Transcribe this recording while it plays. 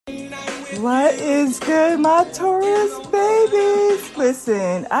What is good, my Taurus babies?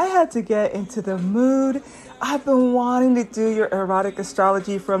 Listen, I had to get into the mood. I've been wanting to do your erotic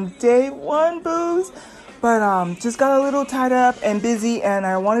astrology from day one, booze. But just got a little tied up and busy, and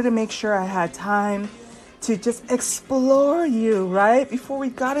I wanted to make sure I had time to just explore you, right? Before we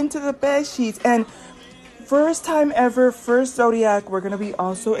got into the bed sheets. And first time ever, first zodiac, we're going to be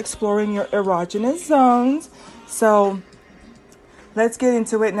also exploring your erogenous zones. So let's get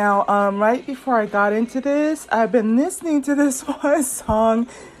into it now. Right before I got into this, I've been listening to this one song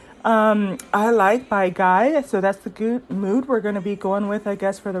I Like by Guy. So that's the good mood we're going to be going with, I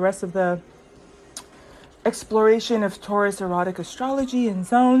guess, for the rest of the exploration of Taurus erotic astrology and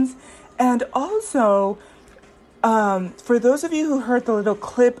zones. And also, for those of you who heard the little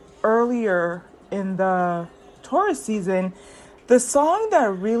clip earlier in the Taurus season, the song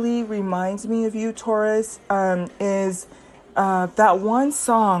that really reminds me of you, Taurus, is that one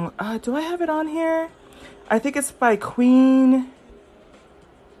song. Do I have it on here? I think it's by Queen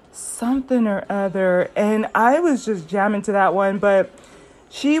something or other. And I was just jamming to that one. But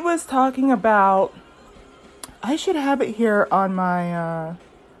she was talking about, I should have it here on my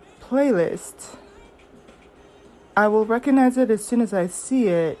playlist. I will recognize it as soon as I see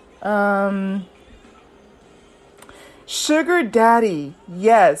it. Sugar Daddy.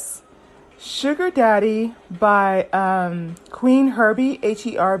 Yes. Sugar Daddy by Queen Herbie,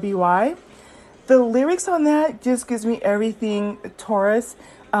 Herby. The lyrics on that just gives me everything Taurus.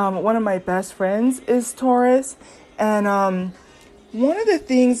 One of my best friends is Taurus. And one of the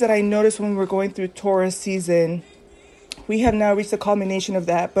things that I noticed when we were going through Taurus season, we have now reached the culmination of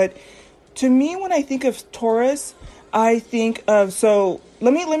that. But to me, when I think of Taurus, I think of, so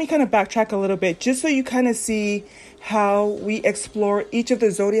let me kind of backtrack a little bit, just so you kind of see how we explore each of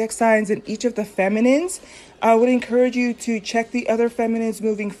the zodiac signs and each of the feminines. I would encourage you to check the other feminines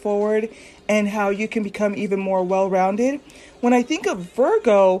moving forward and how you can become even more well-rounded. When I think of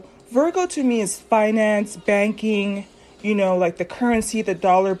Virgo to me is finance, banking, like the currency, the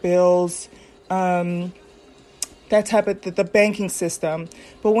dollar bills, that type of the banking system.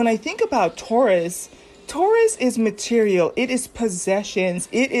 But when I think about Taurus is material. It is possessions.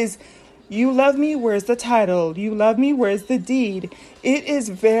 It is, you love me, where's the title? You love me, where's the deed? It is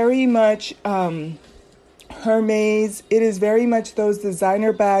very much Hermes. It is very much those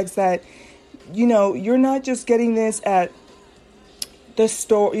designer bags that, you're not just getting this at the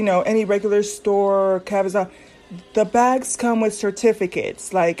store, any regular store, Cabazon. The bags come with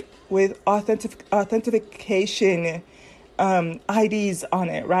certificates, like with authentication IDs on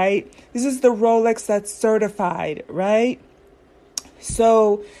it, right? This is the Rolex that's certified, right?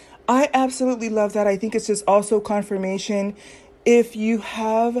 So I absolutely love that. I think it's just also confirmation. If you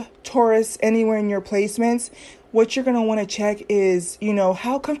have Taurus anywhere in your placements, what you're going to want to check is,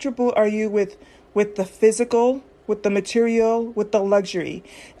 how comfortable are you with the physical, with the material, with the luxury.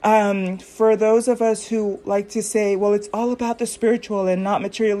 For those of us who like to say, well, it's all about the spiritual and not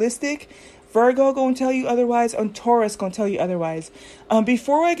materialistic, Virgo gonna tell you otherwise, and Taurus gonna tell you otherwise.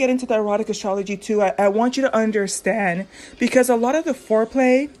 Before I get into the erotic astrology too, I want you to understand, because a lot of the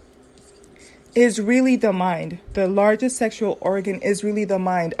foreplay is really the mind. The largest sexual organ is really the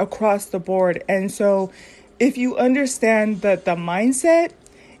mind across the board. And so if you understand the mindset,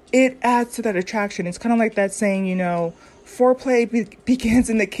 it adds to that attraction. It's kind of like that saying, foreplay begins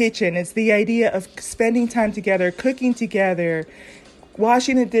in the kitchen. It's the idea of spending time together, cooking together,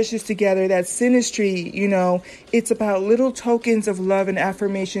 washing the dishes together, that synastry, it's about little tokens of love and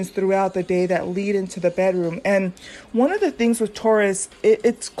affirmations throughout the day that lead into the bedroom. And one of the things with Taurus,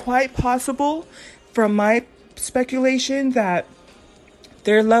 it's quite possible, from my speculation, that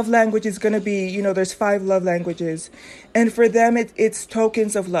their love language is going to be, there's 5 love languages. And for them, it's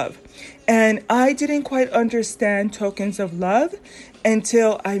tokens of love. And I didn't quite understand tokens of love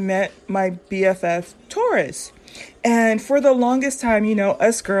until I met my BFF Taurus. And for the longest time,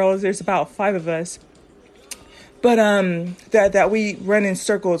 us girls, there's about 5 of us, but that we run in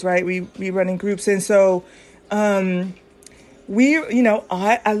circles, right? We run in groups. And so I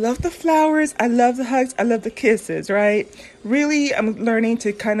love the flowers, I love the hugs, I love the kisses, right? Really, I'm learning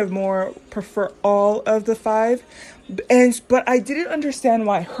to kind of more prefer all of the 5. But I didn't understand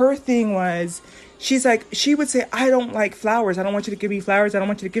why her thing was, she would say, I don't like flowers. I don't want you to give me flowers. I don't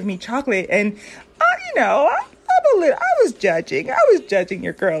want you to give me chocolate. And, I was judging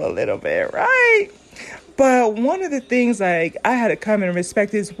your girl a little bit, right? But one of the things I had to come and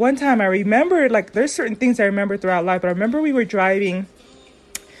respect is, one time I remembered, there's certain things I remember throughout life, but I remember we were driving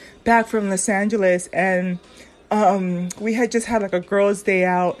back from Los Angeles, and we had just had like a girls' day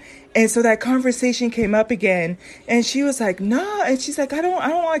out. And so that conversation came up again, and she was like, "No," and she's like, I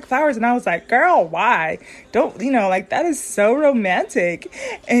don't like flowers." And I was like, "Girl, why? Don't, like that is so romantic."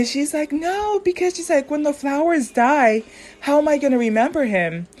 And she's like, "No, because," she's like, "when the flowers die, how am I going to remember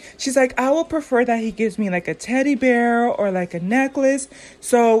him?" She's like, "I will prefer that he gives me like a teddy bear or like a necklace.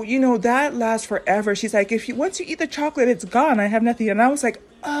 So, that lasts forever." She's like, once you eat the chocolate, it's gone. I have nothing." And I was like,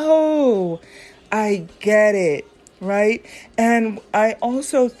 "Oh, I get it." Right. And I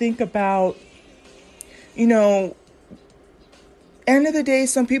also think about, end of the day,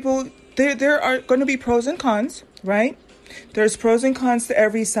 some people, there are going to be pros and cons, right? There's pros and cons to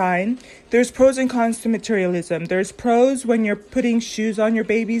every sign. There's pros and cons to materialism. There's pros when you're putting shoes on your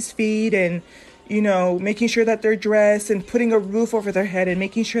baby's feet and, making sure that they're dressed and putting a roof over their head and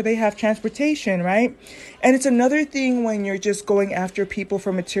making sure they have transportation, right? And it's another thing when you're just going after people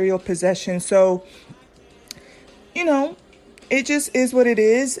for material possession. So, it just is what it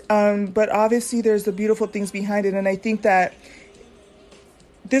is. But obviously there's the beautiful things behind it. And I think that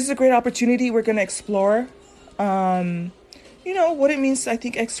this is a great opportunity. We're going to explore, what it means to, I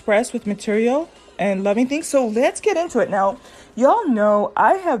think, express with material and loving things. So let's get into it. Now, y'all know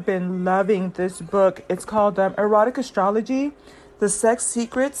I have been loving this book. It's called Erotic Astrology, The Sex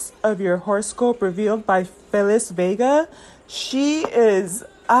Secrets of Your Horoscope, revealed by Phyllis Vega.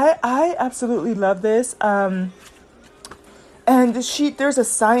 I absolutely love this. And there's a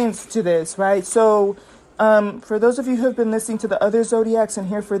science to this, right? So, for those of you who have been listening to the other zodiacs and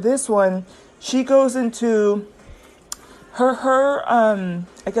here for this one, she goes into her I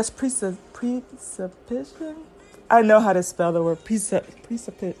guess presupposition. I know how to spell the word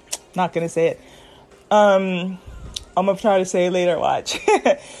presupposition. Not gonna say it. I'm gonna try to say it later. Watch.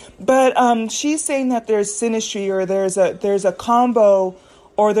 But she's saying that there's synastry, or there's a combo,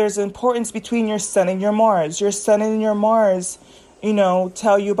 or there's importance between your sun and your Mars. Your sun and your Mars,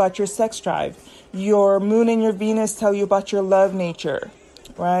 tell you about your sex drive. Your moon and your Venus tell you about your love nature,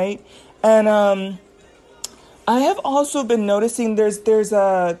 right? And I have also been noticing there is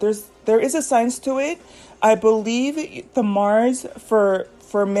a science to it. I believe the Mars for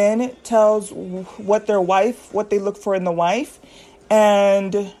men tells what they look for in the wife,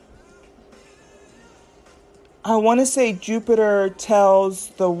 and I want to say Jupiter tells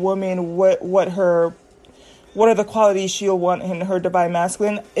the woman what are the qualities she'll want in her divine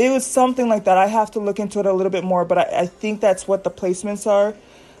masculine. It was something like that. I have to look into it a little bit more, but I think that's what the placements are.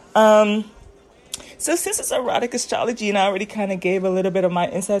 So since it's erotic astrology and I already kind of gave a little bit of my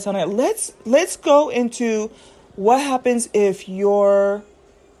insights on it, let's go into what happens if your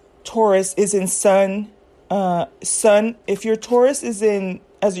Taurus is in sun, if your Taurus is in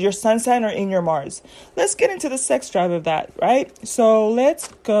as your sun sign or in your Mars. Let's get into the sex drive of that, right? So let's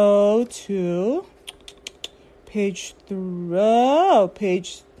go to page 3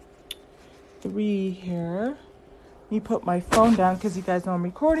 here. Let me put my phone down because you guys know I'm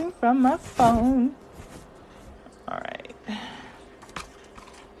recording from my phone. All right.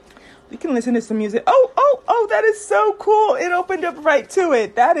 We can listen to some music. Oh, that is so cool. It opened up right to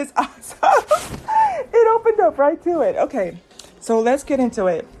it. That is awesome. It opened up right to it. Okay. So let's get into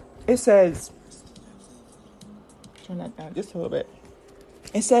it. It says, turn that down just a little bit.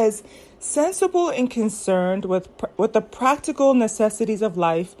 It says, sensible and concerned with the practical necessities of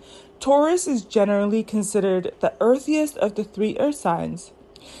life, Taurus is generally considered the earthiest of the 3 earth signs.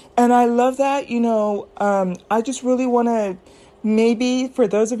 And I love that, I just really want to, maybe for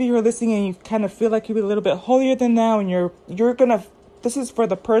those of you who are listening and you kind of feel like you're a little bit holier than thou, and you're going to, this is for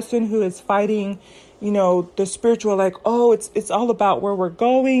the person who is fighting, the spiritual, like, oh, it's all about where we're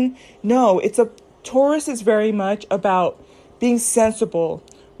going. No, Taurus is very much about being sensible.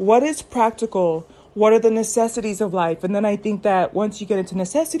 What is practical? What are the necessities of life? And then I think that once you get into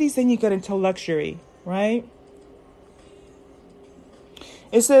necessities, then you get into luxury, right?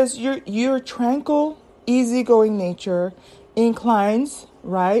 It says your tranquil, easygoing nature inclines,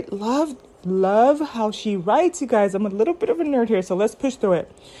 right? Love how she writes, you guys. I'm a little bit of a nerd here, so let's push through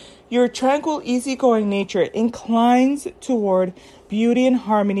it. Your tranquil, easygoing nature inclines toward beauty and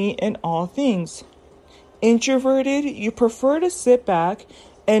harmony in all things. Introverted, you prefer to sit back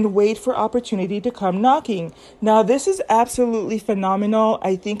and wait for opportunity to come knocking. Now, this is absolutely phenomenal,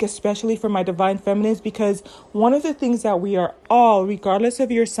 I think, especially for my divine feminines, because one of the things that we are all, regardless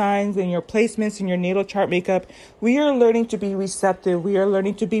of your signs and your placements and your natal chart makeup, we are learning to be receptive. We are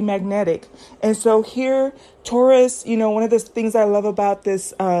learning to be magnetic. And so here, Taurus, one of the things I love about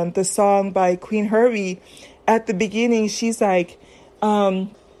this, the song by Queen Herbie, at the beginning, she's like,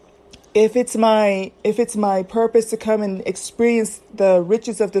 if it's my purpose to come and experience the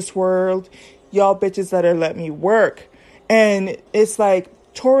riches of this world, y'all bitches better let me work. And it's like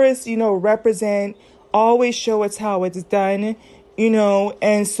Taurus, represent, always show us how it's done,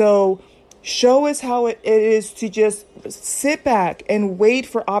 and so show us how it is to just sit back and wait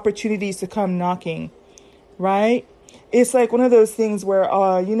for opportunities to come knocking, right? It's like one of those things where,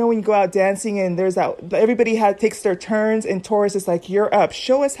 when you go out dancing and there's everybody takes their turns, and Taurus is like, you're up.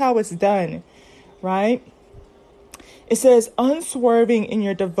 Show us how it's done, right? It says, unswerving in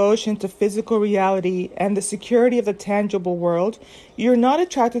your devotion to physical reality and the security of the tangible world, you're not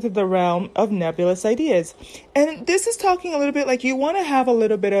attracted to the realm of nebulous ideas. And this is talking a little bit like you want to have a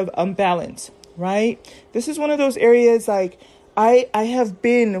little bit of balance, right? This is one of those areas like I have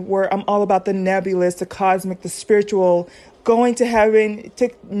been where I'm all about the nebulous, the cosmic, the spiritual, going to heaven,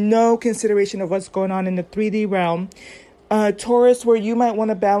 take no consideration of what's going on in the 3D realm. Taurus, where you might want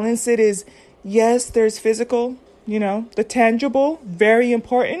to balance it is, yes, there's physical, the tangible, very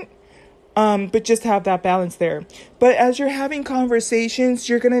important, but just have that balance there. But as you're having conversations,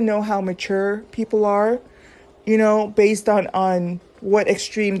 you're going to know how mature people are, based on what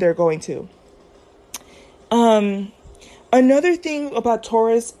extreme they're going to. Another thing about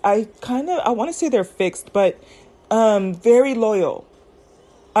Taurus, I want to say they're fixed, but very loyal.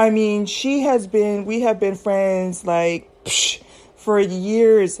 I mean, we have been friends for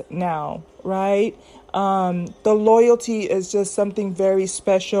years now, right? The loyalty is just something very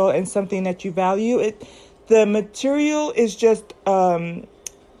special and something that you value. The material is just a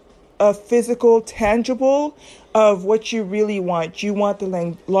physical, tangible of what you really want. You want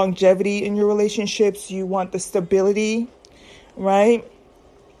the longevity in your relationships. You want the stability, right?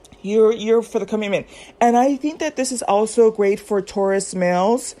 You're for the commitment. And I think that this is also great for Taurus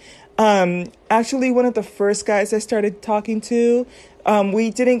males. Actually, one of the first guys I started talking to, we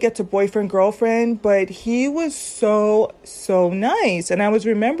didn't get to boyfriend, girlfriend, but he was so nice. And I was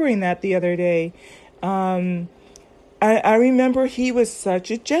remembering that the other day. I remember he was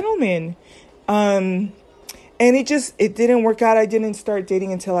such a gentleman. And it didn't work out. I didn't start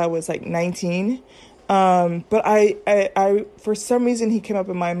dating until I was 19. But I for some reason he came up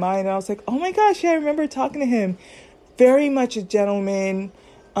in my mind, and I was like, oh my gosh, yeah, I remember talking to him. Very much a gentleman,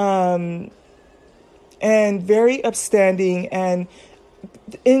 and very upstanding, and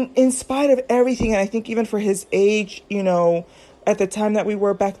in spite of everything, and I think even for his age, at the time that we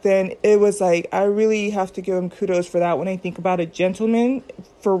were back then, it was like, I really have to give him kudos for that when I think about a gentleman,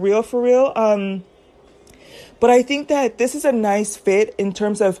 for real. But I think that this is a nice fit in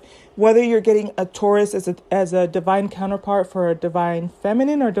terms of whether you're getting a Taurus as a divine counterpart for a divine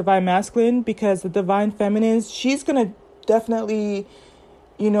feminine or divine masculine, because the divine feminine, she's going to definitely,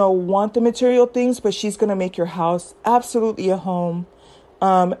 want the material things, but she's going to make your house absolutely a home.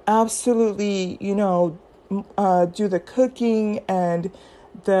 Absolutely, do the cooking and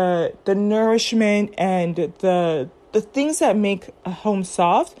the nourishment and the things that make a home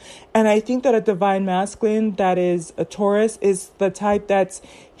soft. And I think that a divine masculine that is a Taurus is the type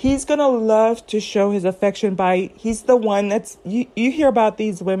he's going to love to show his affection by, he's the one you hear about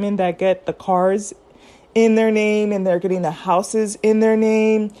these women that get the cars in their name, and they're getting the houses in their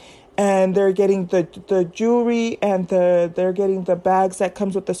name, and they're getting the jewelry, and they're getting the bags that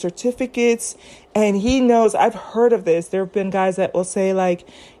comes with the certificates. And he knows, I've heard of this. There have been guys that will say I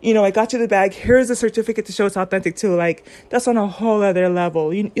got you the bag. Here's a certificate to show it's authentic too. That's on a whole other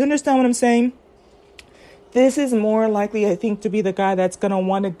level. You understand what I'm saying? This is more likely, I think, to be the guy that's going to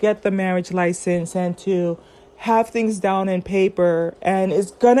want to get the marriage license and to have things down in paper, and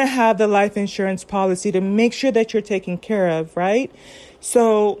is going to have the life insurance policy to make sure that you're taken care of, right?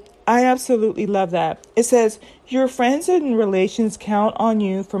 So I absolutely love that. It says, your friends and relations count on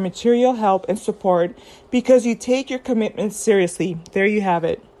you for material help and support because you take your commitments seriously. There you have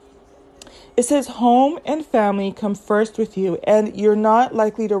it. It says home and family come first with you, and you're not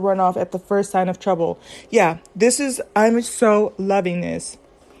likely to run off at the first sign of trouble. Yeah, I'm so loving this.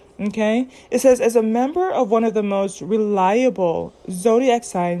 Okay, it says, as a member of one of the most reliable zodiac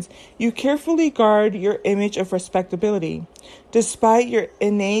signs, you carefully guard your image of respectability. Despite your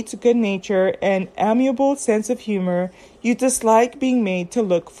innate good nature and amiable sense of humor, you dislike being made to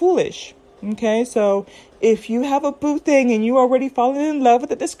look foolish. Okay, so if you have a boo thing and you already fallen in love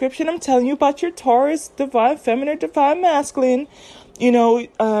with the description I'm telling you about your Taurus, divine feminine, divine masculine,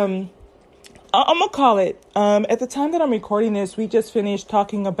 I'm going to call it. At the time that I'm recording this, we just finished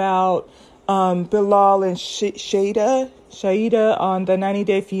talking about Bilal and Shaida on the 90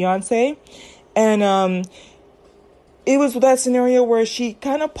 Day Fiancé. And it was that scenario where she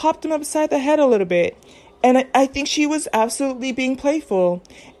kind of popped him upside the head a little bit. And I think she was absolutely being playful.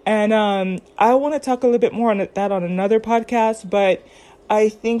 And I want to talk a little bit more on that on another podcast. But I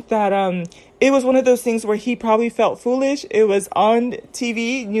think that it was one of those things where he probably felt foolish. It was on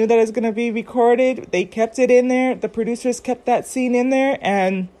TV, knew that it was going to be recorded. They kept it in there. The producers kept that scene in there.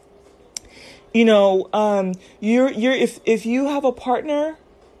 And, you're if you have a partner,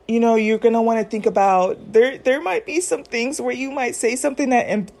 you're going to want to think about there might be some things where you might say something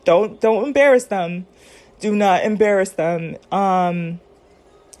that don't embarrass them. Do not embarrass them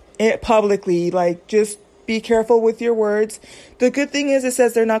publicly. Like, just be careful with your words. The good thing is it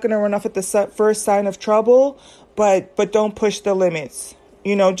says they're not going to run off at the first sign of trouble, but don't push the limits.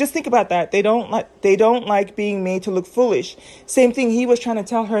 Just think about that. They don't like being made to look foolish. Same thing. He was trying to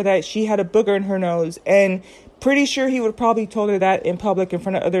tell her that she had a booger in her nose, and pretty sure he would probably told her that in public in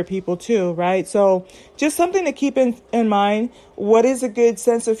front of other people too, right? So just something to keep in mind. What is a good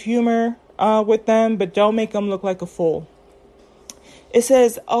sense of humor with them, but don't make them look like a fool. It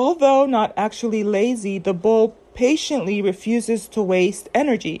says, although not actually lazy, the bull patiently refuses to waste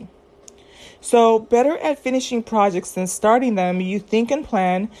energy. So better at finishing projects than starting them, you think and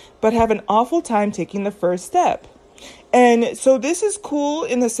plan, but have an awful time taking the first step. And so this is cool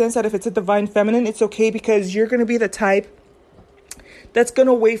in the sense that if it's a divine feminine, it's okay because you're going to be the type that's going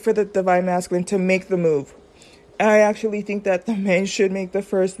to wait for the divine masculine to make the move. I actually think that the men should make the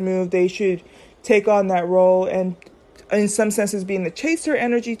first move. They should take on that role and in some senses being the chaser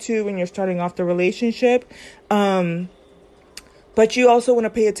energy too when you're starting off the relationship. But you also want to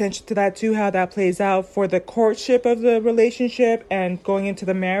pay attention to that too, how that plays out for the courtship of the relationship and going into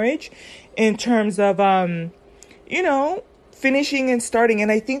the marriage in terms of, finishing and starting.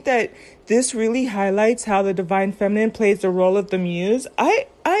 And I think that this really highlights how the divine feminine plays the role of the muse. I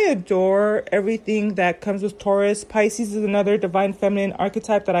adore everything that comes with Taurus. Pisces is another divine feminine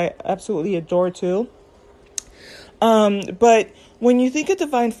archetype that I absolutely adore too. But when you think of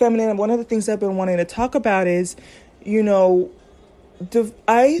divine feminine, one of the things I've been wanting to talk about is,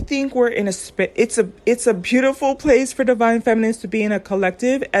 I think we're in it's a beautiful place for divine feminines to be in a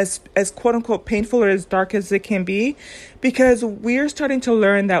collective, as quote unquote painful or as dark as it can be, because we're starting to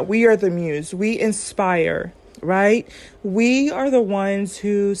learn that we are the muse. We inspire, right? We are the ones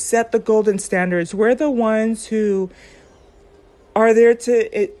who set the golden standards. We're the ones who are there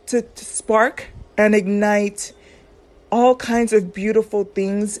to spark and ignite all kinds of beautiful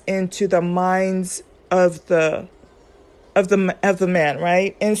things into the minds of the man,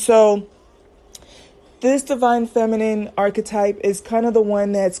 right? And so this divine feminine archetype is kind of the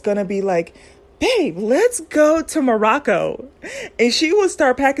one that's going to be like, babe, let's go to Morocco. And she will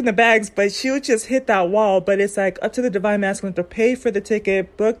start packing the bags, but she'll just hit that wall. But it's like up to the divine masculine to pay for the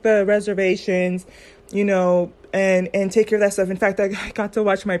ticket, book the reservations, and take care of that stuff. In fact, I got to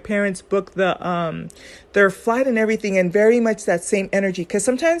watch my parents book their flight and everything, and very much that same energy. Because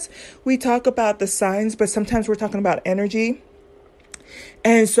sometimes we talk about the signs, but sometimes we're talking about energy.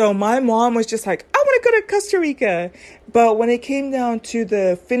 And so my mom was just like, I want to go to Costa Rica. But when it came down to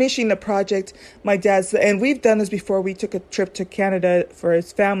the finishing the project, my dad's, and we've done this before, we took a trip to Canada for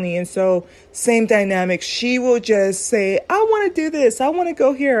his family. And so same dynamic. She will just say, I want to do this. I want to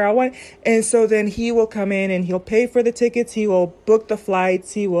go here. And so then he will come in and he'll pay for the tickets. He will book the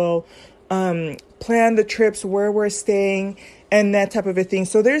flights. He will plan the trips, where we're staying, and that type of a thing.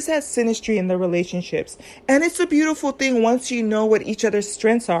 So there's that synastry in the relationships. And it's a beautiful thing once you know what each other's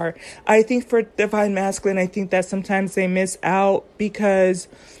strengths are. I think for divine masculine, I think that sometimes they miss out because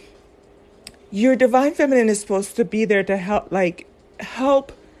your divine feminine is supposed to be there to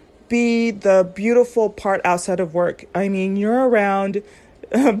help be the beautiful part outside of work. I mean, you're around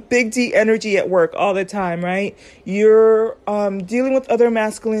big D energy at work all the time, right? You're dealing with other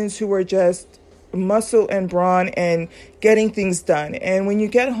masculines who are just muscle and brawn and getting things done. And when you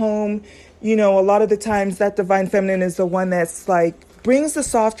get home, a lot of the times that divine feminine is the one that's like brings the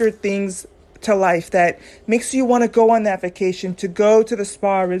softer things to life, that makes you want to go on that vacation, to go to the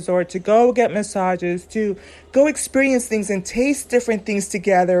spa resort, to go get massages, to go experience things and taste different things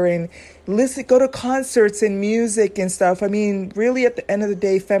together and go to concerts and music and stuff. I mean, really at the end of the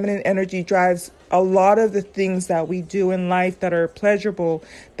day, feminine energy drives a lot of the things that we do in life that are pleasurable,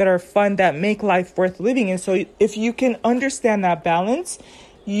 that are fun, that make life worth living. And so if you can understand that balance,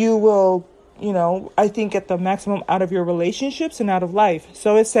 you will, I think get the maximum out of your relationships and out of life.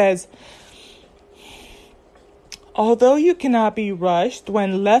 So it says, although you cannot be rushed,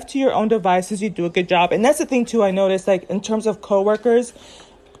 when left to your own devices, you do a good job. And that's the thing too, I noticed, like in terms of coworkers,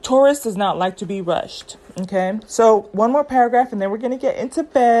 Taurus does not like to be rushed. Okay. So one more paragraph and then we're going to get into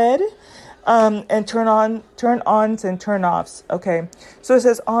bed. And turn ons and turn offs. Okay. So it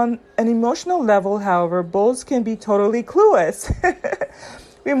says, on an emotional level, however, bulls can be totally clueless.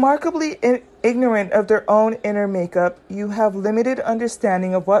 Remarkably ignorant of their own inner makeup, you have limited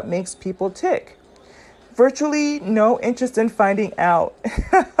understanding of what makes people tick. Virtually no interest in finding out.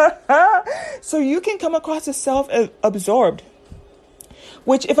 So you can come across as self-absorbed,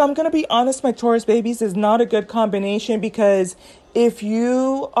 which, if I'm going to be honest, my Taurus babies, is not a good combination, because if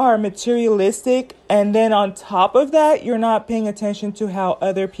you are materialistic and then on top of that, you're not paying attention to how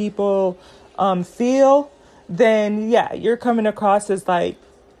other people feel, then yeah, you're coming across as like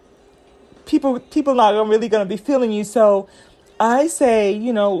people not really going to be feeling you. So I say,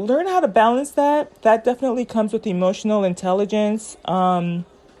 learn how to balance that. That definitely comes with emotional intelligence.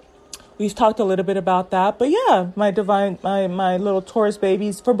 We've talked a little bit about that, but yeah, my little Taurus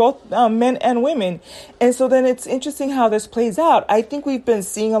babies, for both men and women. And so then it's interesting how this plays out. I think we've been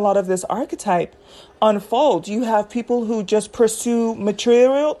seeing a lot of this archetype unfold. You have people who just pursue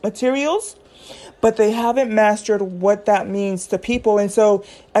materials, but they haven't mastered what that means to people. And so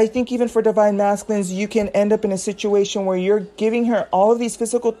I think even for divine masculines, you can end up in a situation where you're giving her all of these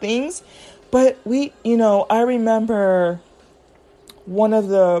physical things. But I remember one of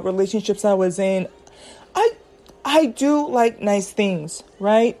the relationships I was in, I do like nice things,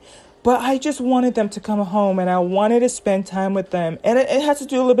 right? But I just wanted them to come home and I wanted to spend time with them. And it has to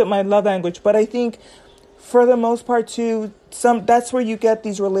do a little bit with my love language. But I think for the most part too, that's where you get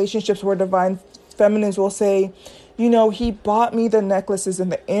these relationships where divine feminines will say, he bought me the necklaces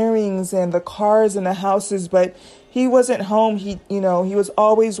and the earrings and the cars and the houses, but he wasn't home. He was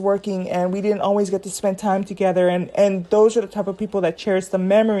always working, and we didn't always get to spend time together. And those are the type of people that cherish the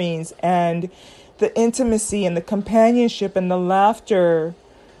memories and the intimacy and the companionship and the laughter,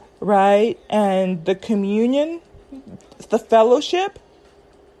 right? And the communion, the fellowship,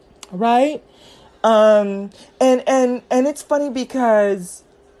 right? And it's funny because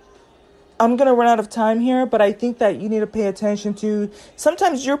I'm going to run out of time here, but I think that you need to pay attention to,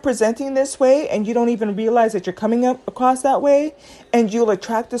 sometimes you're presenting this way and you don't even realize that you're coming up across that way, and you'll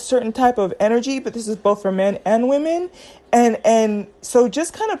attract a certain type of energy, but this is both for men and women. And so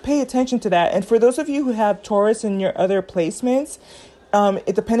just kind of pay attention to that. And for those of you who have Taurus in your other placements,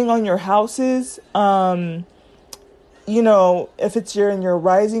 depending on your houses, if it's in your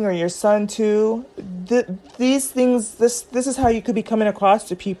rising or your sun too, these things, this is how you could be coming across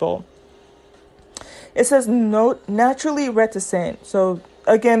to people. It says naturally reticent. So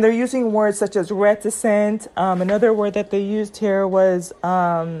again, they're using words such as reticent. Another word that they used here was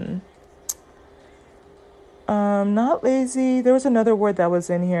not lazy. There was another word that was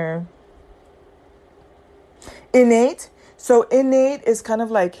in here. Innate. So innate is kind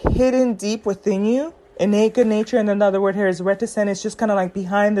of like hidden deep within you. Innate good nature. And another word here is reticent. It's just kind of like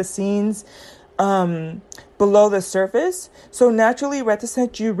behind the scenes, below the surface. So naturally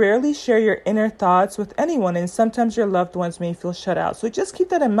reticent, you rarely share your inner thoughts with anyone, and sometimes your loved ones may feel shut out. So just keep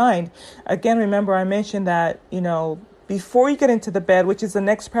that in mind. Again, remember I mentioned that, before you get into the bed, which is the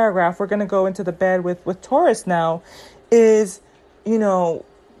next paragraph, we're going to go into the bed with Taurus now, is,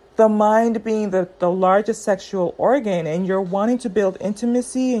 the mind being the largest sexual organ, and you're wanting to build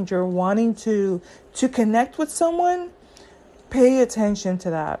intimacy and you're wanting to connect with someone. Pay attention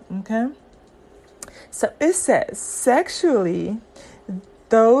to that. Okay. So it says, sexually,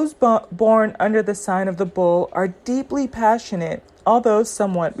 those born under the sign of the bull are deeply passionate, although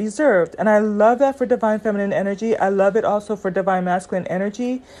somewhat reserved. And I love that for divine feminine energy. I love it also for divine masculine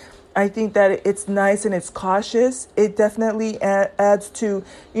energy. I think that it's nice and it's cautious. It definitely adds to,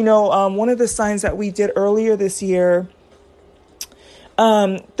 one of the signs that we did earlier this year.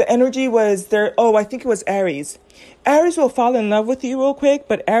 The energy was there. Oh, I think it was Aries. Aries will fall in love with you real quick,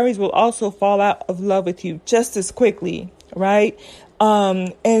 but Aries will also fall out of love with you just as quickly, right?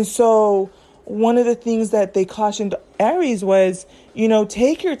 And so one of the things that they cautioned Aries was,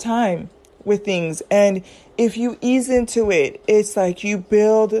 take your time with things. And if you ease into it, it's like you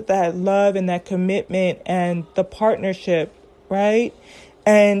build that love and that commitment and the partnership, right?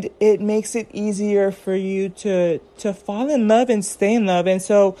 And it makes it easier for you to fall in love and stay in love. And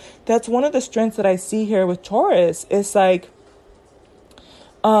so that's one of the strengths that I see here with Taurus. It's like,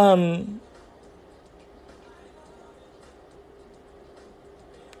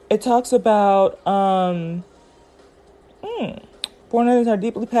 it talks about, born others are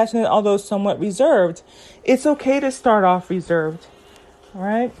deeply passionate, although somewhat reserved. It's okay to start off reserved. All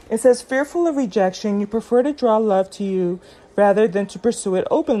right. It says, fearful of rejection, you prefer to draw love to you rather than to pursue it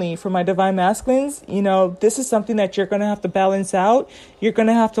openly. For my divine masculines, this is something that you're going to have to balance out. You're going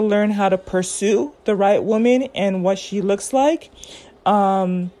to have to learn how to pursue the right woman and what she looks like.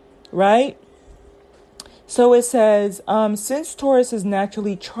 Right. So it says, since Taurus is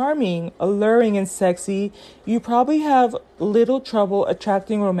naturally charming, alluring, and sexy, you probably have little trouble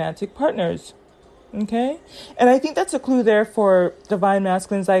attracting romantic partners. Okay? And I think that's a clue there for divine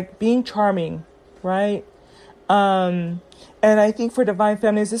masculines, like being charming, right? And I think for divine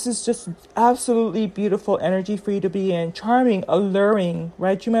feminines, this is just absolutely beautiful energy for you to be in. Charming, alluring,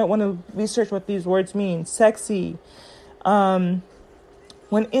 right? You might want to research what these words mean. Sexy.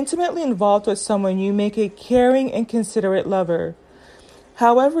 When intimately involved with someone, you make a caring and considerate lover.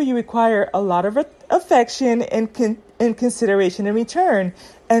 However, you require a lot of affection and consideration in return,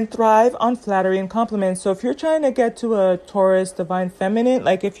 and thrive on flattery and compliments. So if you're trying to get to a Taurus divine feminine,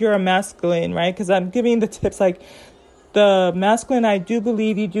 like if you're a masculine, right? Because I'm giving the tips, like the masculine, I do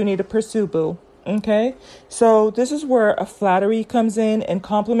believe you do need to pursue, boo. Okay, so this is where a flattery comes in and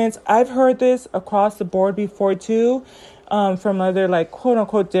compliments. I've heard this across the board before too, from other like quote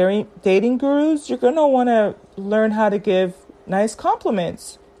unquote dating gurus. You're gonna want to learn how to give nice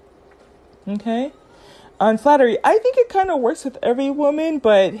compliments. Okay, on flattery, I think it kind of works with every woman,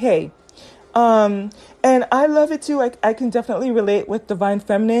 but hey. And I love it too. I can definitely relate with divine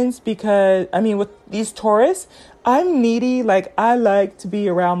feminines because, I mean, with these Taurus, I'm needy. Like, I like to be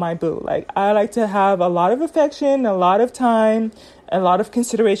around my boo. Like, I like to have a lot of affection, a lot of time, a lot of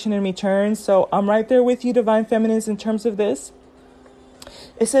consideration in return. So I'm right there with you, divine feminines, in terms of this.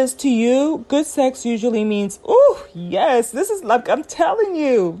 It says, to you, good sex usually means, ooh, yes, this is like, I'm telling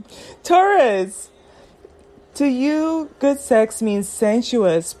you, Taurus. To you, good sex means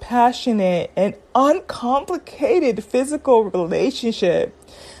sensuous, passionate, and uncomplicated physical relationship.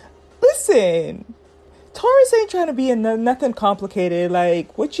 Listen, Taurus ain't trying to be in nothing complicated.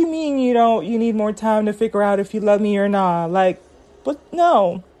 Like, what you mean you need more time to figure out if you love me or not? Like, but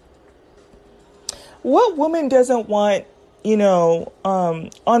no. What woman doesn't want,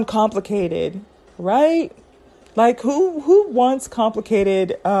 uncomplicated, right? Like, who wants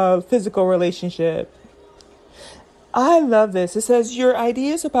complicated physical relationship? I love this. It says your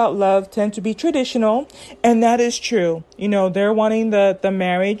ideas about love tend to be traditional, and that is true. They're wanting the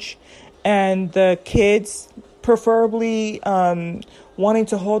marriage and the kids, preferably wanting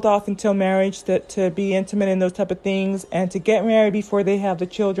to hold off until marriage to be intimate and those type of things, and to get married before they have the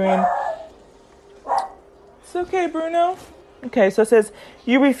children. It's okay, Bruno. Okay, so it says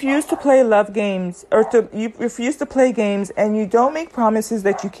you refuse to play love games, you refuse to play games, and you don't make promises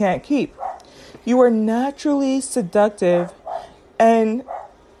that you can't keep. You are naturally seductive, and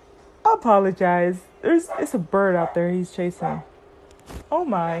I apologize. It's a bird out there he's chasing. Oh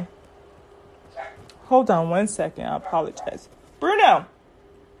my. Hold on 1 second. I apologize. Bruno!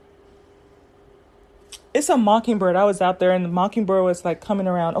 It's a mockingbird. I was out there and the mockingbird was like coming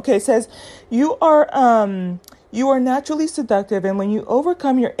around. Okay, it says you are naturally seductive, and when you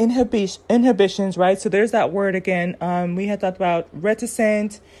overcome your inhibitions, right? So there's that word again. We had talked about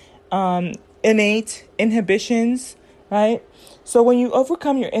reticent, innate inhibitions, right? So when you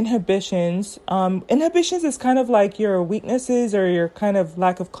overcome your inhibitions is kind of like your weaknesses or your kind of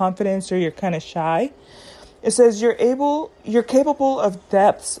lack of confidence, or you're kind of shy. It says you're capable of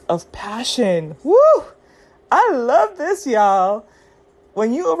depths of passion. Woo! I love this, y'all.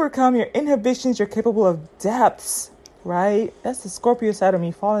 When you overcome your inhibitions, you're capable of depths, right? That's the Scorpio side of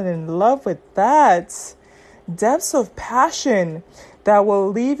me falling in love with that. Depths of passion that will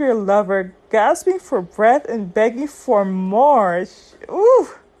leave your lover gasping for breath and begging for more. Ooh,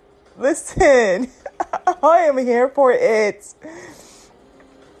 listen, I am here for it.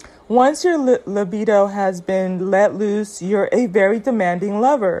 Once your libido has been let loose, you're a very demanding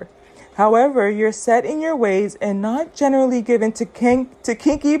lover. However, you're set in your ways and not generally given to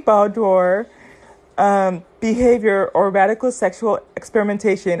kinky boudoir behavior or radical sexual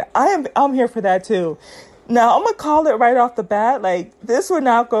experimentation. I'm here for that too. Now, I'm going to call it right off the bat, like, this would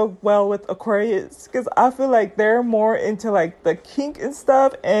not go well with Aquarius, because I feel like they're more into, like, the kink and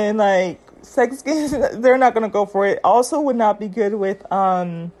stuff, and, like, sex games, they're not going to go for it. Also would not be good with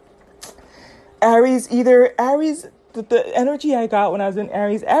Aries either. Aries, the energy I got when I was in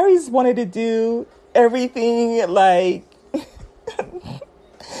Aries wanted to do everything, like,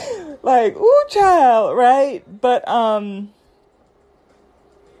 like, ooh, child, right? But,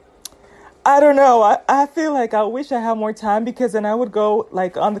 I don't know. I feel like I wish I had more time, because then I would go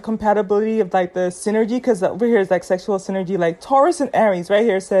like on the compatibility of like the synergy, because over here is like sexual synergy, like Taurus and Aries. Right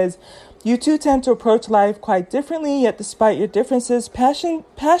here says you two tend to approach life quite differently, yet despite your differences,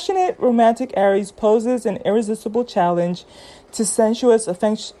 passionate romantic Aries poses an irresistible challenge to sensuous,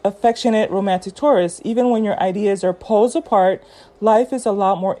 affectionate romantic Taurus. Even when your ideas are poles apart, life is a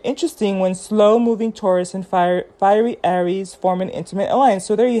lot more interesting when slow-moving Taurus and fiery Aries form an intimate alliance.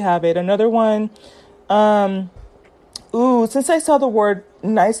 So there you have it. Another one Ooh, since I saw the word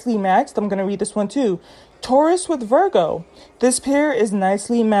nicely matched, I'm going to read this one too. Taurus with Virgo. This pair is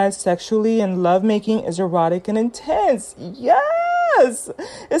nicely matched sexually and lovemaking is erotic and intense. Yes!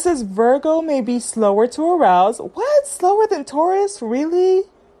 It says Virgo may be slower to arouse. What? Slower than Taurus? Really?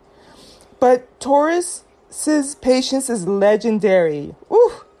 But Taurus's patience is legendary.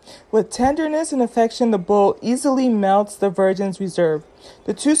 Ooh. With tenderness and affection, the bull easily melts the virgin's reserve.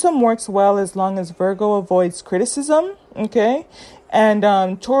 The twosome works well as long as Virgo avoids criticism, okay? And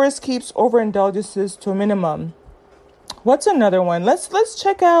Taurus keeps overindulgences to a minimum. What's another one? Let's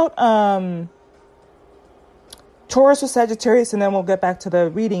check out Taurus with Sagittarius, and then we'll get back to the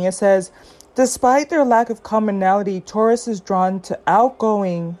reading. It says, despite their lack of commonality, Taurus is drawn to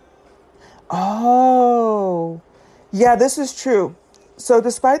outgoing. Oh, yeah, this is true. So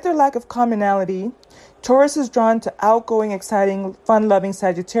despite their lack of commonality, Taurus is drawn to outgoing, exciting, fun-loving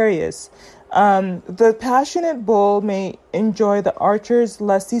Sagittarius. The passionate bull may enjoy the archer's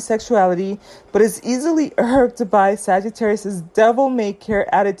lusty sexuality, but is easily irked by Sagittarius's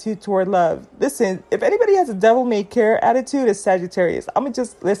devil-may-care attitude toward love. Listen, if anybody has a devil-may-care attitude, it's Sagittarius. I'm gonna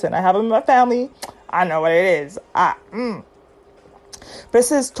just listen. I have them in my family. I know what it is. But it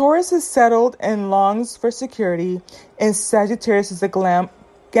says Taurus is settled and longs for security, and Sagittarius is a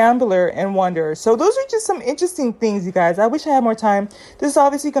gambler and wanderer. So those are just some interesting things, you guys. I wish I had more time. This is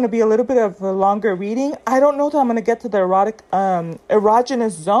obviously going to be a little bit of a longer reading. I don't know that I'm going to get to the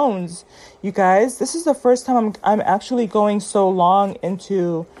erogenous zones, you guys. This is the first time I'm actually going so long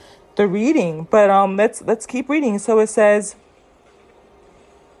into the reading. But let's keep reading. So it says,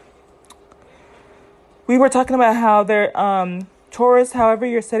 we were talking about how they're Taurus, however,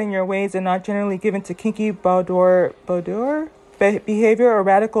 you're set in your ways and not generally given to kinky boudoir behavior or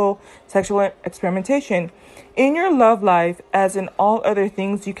radical sexual experimentation. In your love life, as in all other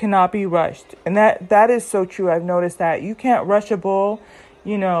things, you cannot be rushed. And that is so true. I've noticed that. You can't rush a bull.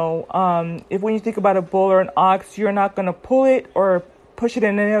 You know, if when you think about a bull or an ox, you're not going to pull it or push it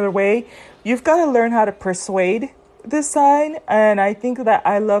in any other way. You've got to learn how to persuade this sign. And I think that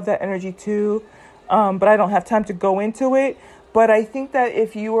I love that energy too. But I don't have time to go into it. But I think that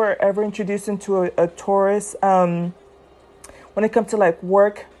if you were ever introduced into a Taurus, when it comes to like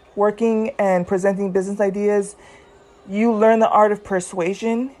working and presenting business ideas, you learn the art of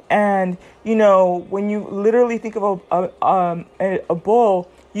persuasion. And, you know, when you literally think of a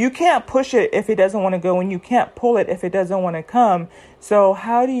bull, you can't push it if it doesn't want to go, and you can't pull it if it doesn't want to come. So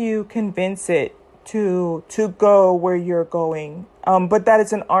how do you convince it to go where you're going? But that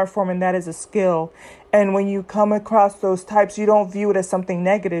is an art form, and that is a skill. And when you come across those types, you don't view it as something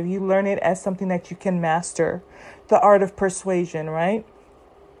negative. You learn it as something that you can master, the art of persuasion, right?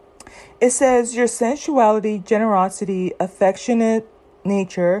 It says your sensuality, generosity, affectionate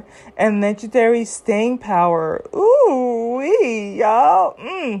nature, and legendary staying power. Ooh, y'all.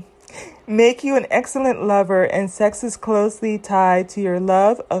 Make you an excellent lover, and sex is closely tied to your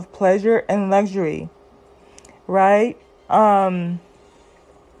love of pleasure and luxury, right?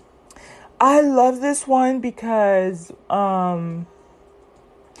 I love this one because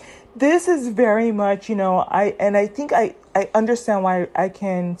this is very much, you know, I think I understand why I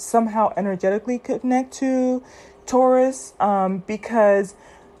can somehow energetically connect to Taurus, because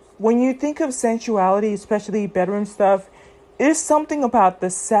when you think of sensuality, especially bedroom stuff, there's something about the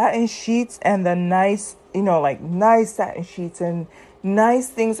satin sheets and the nice, you know, like nice satin sheets and nice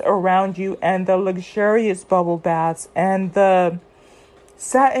things around you, and the luxurious bubble baths and the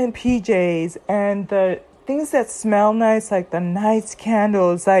satin PJs and the things that smell nice, like the nice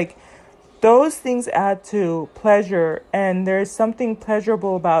candles, like those things add to pleasure. And there's something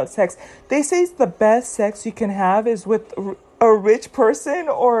pleasurable about sex. They say the best sex you can have is with a rich person,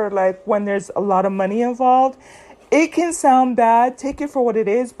 or like when there's a lot of money involved. It can sound bad, take it for what it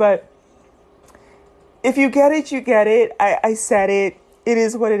is, but if you get it, you get it. I said it. It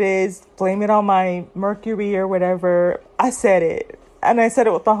is what it is. Blame it on my Mercury or whatever. I said it. And I said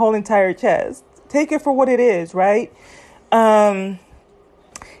it with the whole entire chest. Take it for what it is, right?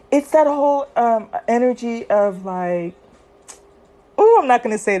 It's that whole energy of like, oh, I'm not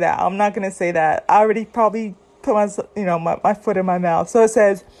going to say that. I already probably put my foot in my mouth. So it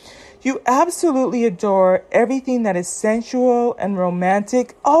says, you absolutely adore everything that is sensual and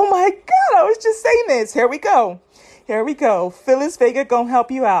romantic. Oh my God, I was just saying this. Here we go. Phyllis Vega gonna help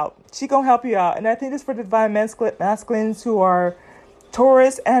you out. She gonna help you out. And I think this is for the divine masculines who are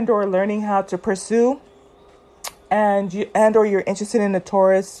Taurus and or learning how to pursue, and or you're interested in a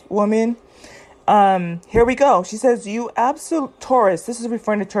Taurus woman. Here we go. She says, Taurus, this is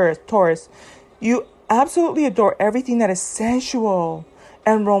referring to Taurus. You absolutely adore everything that is sensual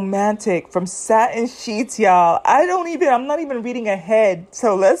and romantic from Satin Sheets, y'all. I'm not even reading ahead.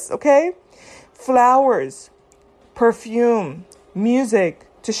 So okay? Flowers, perfume, music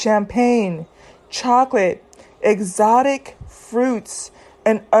to champagne, chocolate, exotic fruits,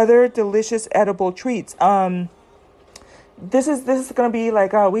 and other delicious edible treats. This is going to be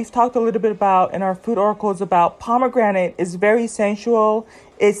like we've talked a little bit about in our food oracles about pomegranate is very sensual.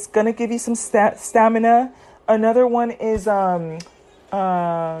 It's going to give you some stamina. Another one is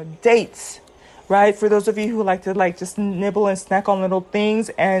dates, right? For those of you who like to just nibble and snack on little things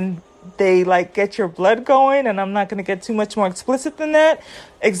and they get your blood going, and I'm not going to get too much more explicit than that.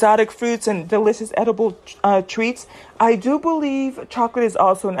 Exotic fruits and delicious edible treats. I do believe chocolate is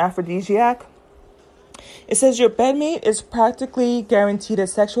also an aphrodisiac. It says your bedmate is practically guaranteed a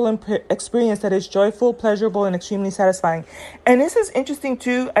sexual experience that is joyful, pleasurable, and extremely satisfying. And this is interesting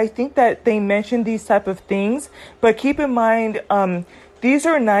too. I think that they mentioned these type of things, but keep in mind, these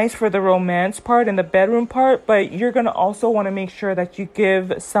are nice for the romance part and the bedroom part, but you're going to also want to make sure that you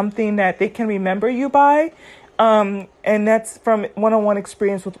give something that they can remember you by. And that's from one-on-one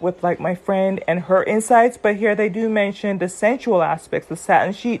experience with my friend and her insights. But here they do mention the sensual aspects, the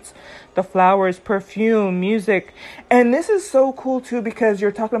satin sheets, the flowers, perfume, music. And this is so cool too, because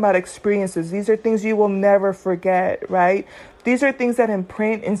you're talking about experiences. These are things you will never forget, right? These are things that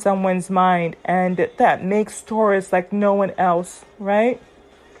imprint in someone's mind and that makes Taurus like no one else, right?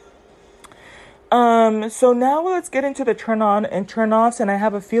 So now let's get into the turn on and turn offs. And I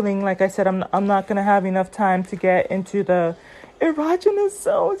have a feeling, like I said, I'm not going to have enough time to get into the erogenous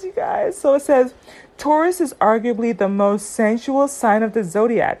zones, you guys. So it says, Taurus is arguably the most sensual sign of the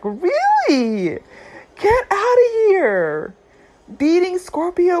zodiac. Really? Get out of here. Beating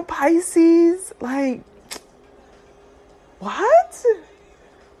Scorpio, Pisces. Like, what?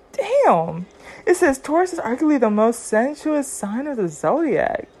 Damn. It says Taurus is arguably the most sensuous sign of the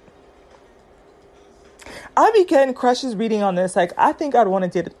zodiac. I be getting crushes reading on this. Like, I think I'd want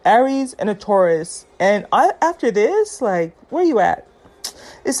to date Aries and a Taurus. And after this, like, where you at?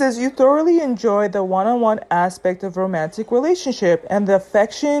 It says you thoroughly enjoy the one-on-one aspect of romantic relationship and the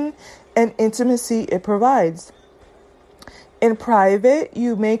affection and intimacy it provides. In private,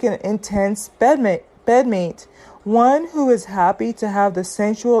 you make an intense bedmate, one who is happy to have the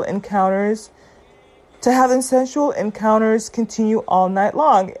sensual encounters continue all night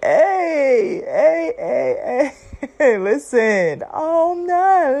long. Hey, listen, all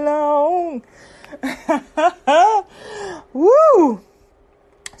night long. Woo!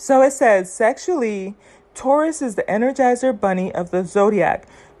 So it says, sexually, Taurus is the Energizer Bunny of the zodiac.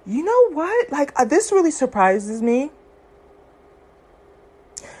 You know what? Like, this really surprises me.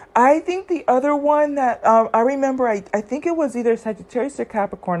 I think the other one that I remember, I think it was either Sagittarius or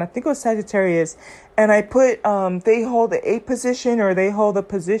Capricorn. I think it was Sagittarius. And I put, they hold the 8th position or they hold a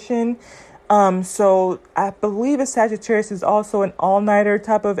position. So I believe a Sagittarius is also an all-nighter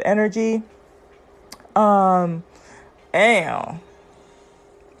type of energy. Damn.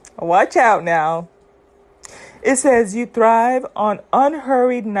 Watch out now. It says you thrive on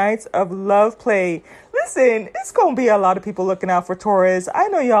unhurried nights of love play. Listen, it's going to be a lot of people looking out for Taurus. I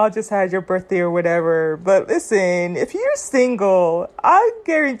know y'all just had your birthday or whatever, but listen, if you're single, I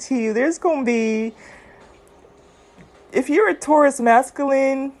guarantee you there's going to be, if you're a Taurus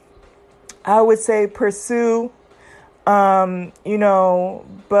masculine, I would say pursue, but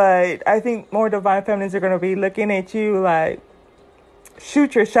I think more divine feminines are going to be looking at you like,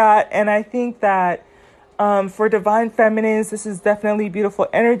 shoot your shot. And I think that for divine feminines, this is definitely beautiful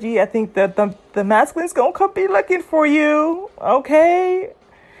energy. I think that the masculine's gonna come be looking for you. Okay.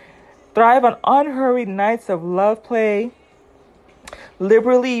 Thrive on unhurried nights of love play,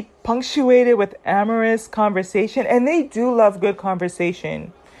 liberally punctuated with amorous conversation. And they do love good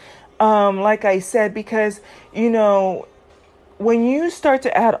conversation. Like I said, because, when you start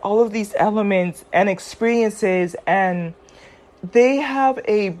to add all of these elements and experiences, and they have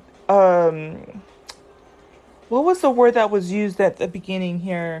a, what was the word that was used at the beginning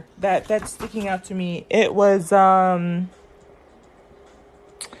here that's sticking out to me? It was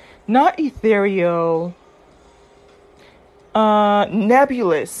not ethereal,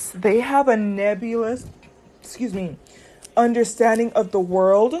 nebulous. They have a nebulous, understanding of the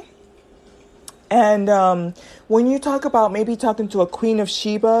world. And when you talk about maybe talking to a Queen of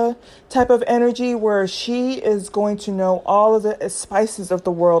Sheba type of energy, where she is going to know all of the spices of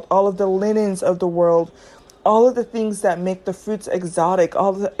the world, all of the linens of the world, all of the things that make the fruits exotic, all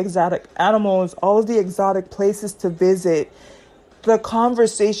of the exotic animals, all of the exotic places to visit, the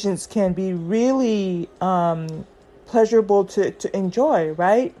conversations can be really pleasurable to enjoy,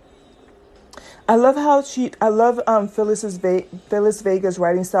 right? I love Phyllis Vega's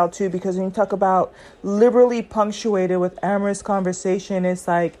writing style too, because when you talk about liberally punctuated with amorous conversation, it's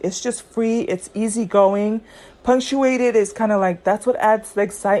like, it's just free, it's easygoing. Punctuated is kind of like, that's what adds the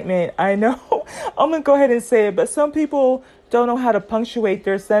excitement. I know, I'm gonna go ahead and say it, but some people don't know how to punctuate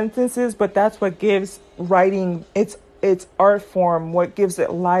their sentences, but that's what gives writing its art form, what gives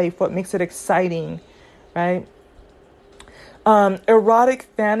it life, what makes it exciting, right? Erotic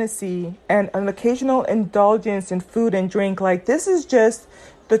fantasy and an occasional indulgence in food and drink. Like, this is just,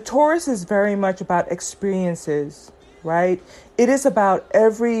 the Taurus is very much about experiences, right? It is about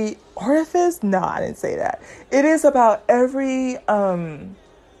every orifice. No, I didn't say that. It is about every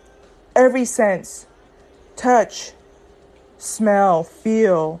sense: touch, smell,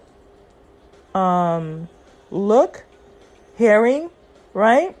 feel, look, hearing,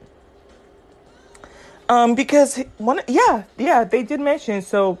 right? Because they did mention,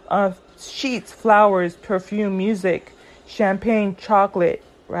 so sheets, flowers, perfume, music, champagne, chocolate,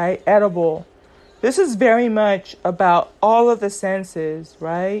 right? Edible. This is very much about all of the senses,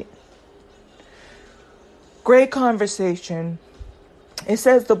 right? Great conversation. It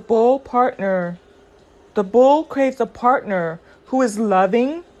says the bull craves a partner who is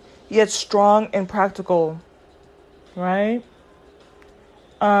loving yet strong and practical, right?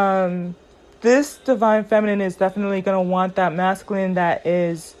 This divine feminine is definitely going to want that masculine that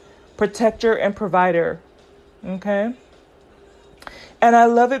is protector and provider. Okay. And I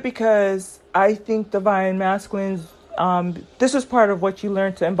love it because I think divine masculines, this is part of what you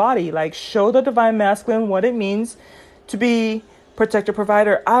learn to embody. Like, show the divine masculine what it means to be protector,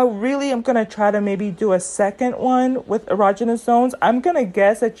 provider. I really am going to try to maybe do a second one with erogenous zones. I'm going to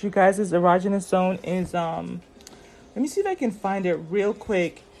guess that you guys' erogenous zone is, let me see if I can find it real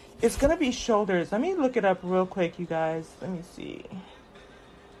quick. It's going to be shoulders. Let me look it up real quick, you guys. Let me see.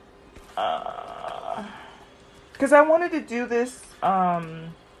 Because I wanted to do this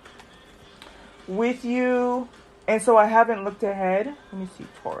with you. And so I haven't looked ahead. Let me see,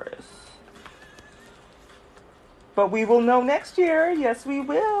 Taurus. But we will know next year. Yes, we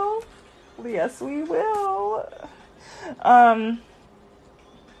will. Yes, we will.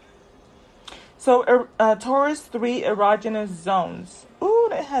 So Taurus 3 erogenous zones. Ooh,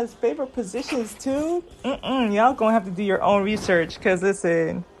 that has favorite positions too. Y'all gonna have to do your own research, because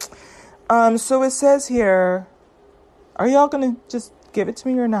listen. So it says here, are y'all gonna just give it to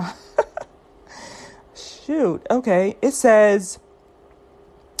me or not? Shoot. Okay. It says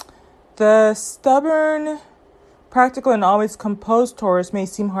the stubborn, practical, and always composed Taurus may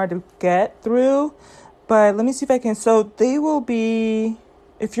seem hard to get through, but let me see if I can. So they will be,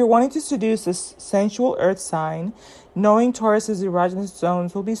 if you're wanting to seduce a sensual earth sign, knowing Taurus's erogenous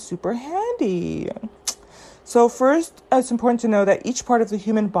zones will be super handy. So first, it's important to know that each part of the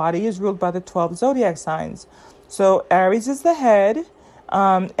human body is ruled by the 12 zodiac signs. So Aries is the head,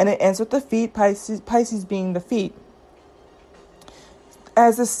 and it ends with the feet, Pisces being the feet.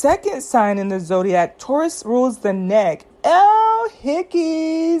 As the second sign in the zodiac, Taurus rules the neck. Oh,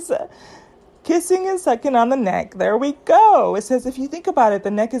 hickeys! Kissing and sucking on the neck. There we go. It says, if you think about it, the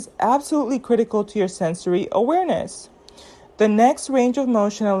neck is absolutely critical to your sensory awareness. The neck's range of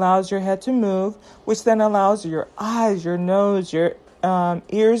motion allows your head to move, which then allows your eyes, your nose, your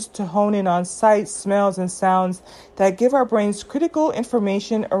ears to hone in on sights, smells, and sounds that give our brains critical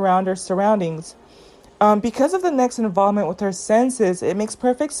information around our surroundings. Because of the neck's involvement with our senses, it makes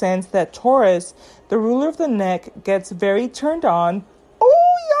perfect sense that Taurus, the ruler of the neck, gets very turned on.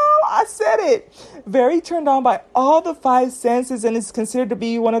 Oh, y'all, I said it. Very turned on by all the 5 senses, and is considered to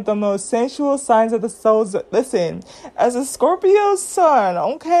be one of the most sensual signs of the soul's. Listen, as a Scorpio sun,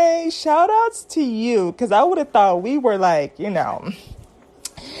 okay, shout outs to you, because I would have thought we were like,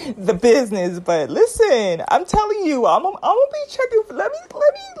 the business, but listen, I'm telling you, I'm gonna be checking. Let me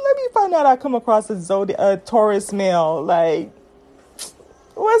find out. I come across a Taurus male. Like,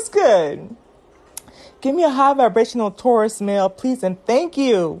 what's good? Give me a high vibrational Taurus male, please, and thank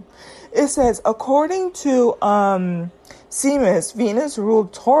you. It says, according to Seamus, Venus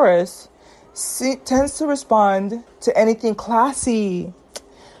ruled Taurus tends to respond to anything classy.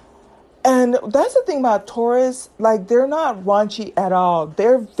 And that's the thing about Taurus, like, they're not raunchy at all.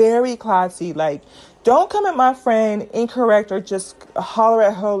 They're very classy. Like, don't come at my friend incorrect or just holler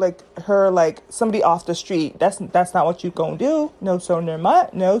at her like somebody off the street. That's not what you gonna do. No sir, no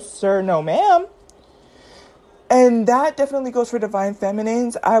ma'am. And that definitely goes for divine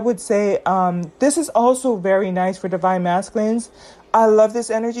feminines. I would say this is also very nice for divine masculines. I love this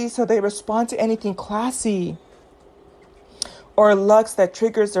energy, so they respond to anything classy or luxe that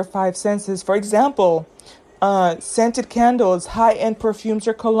triggers their 5 senses. For example, scented candles, high-end perfumes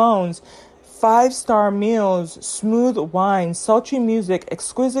or colognes, 5-star meals, smooth wine, sultry music,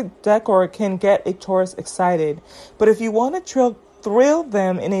 exquisite decor can get a Taurus excited. But if you want to thrill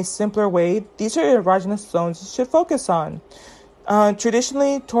them in a simpler way, these are erogenous zones you should focus on.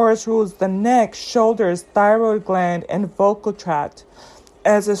 Traditionally, Taurus rules the neck, shoulders, thyroid gland, and vocal tract.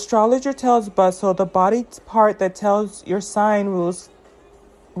 As astrologer tells Bustle, the body part that tells your sign rules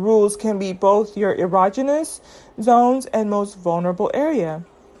can be both your erogenous zones and most vulnerable area.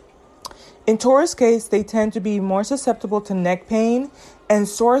 In Taurus case, they tend to be more susceptible to neck pain and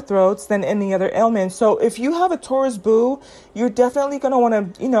sore throats than any other ailment. So if you have a Taurus boo, you're definitely going to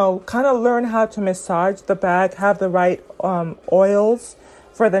want to, kind of learn how to massage the back, have the right oils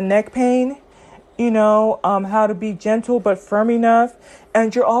for the neck pain, how to be gentle but firm enough.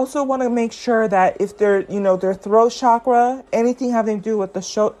 And you also want to make sure that if they're, their throat chakra, anything having to do with the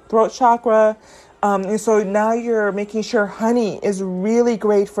throat chakra, and so now you're making sure honey is really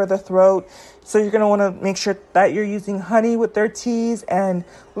great for the throat. So you're going to want to make sure that you're using honey with their teas and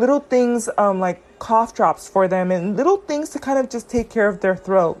little things like cough drops for them and little things to kind of just take care of their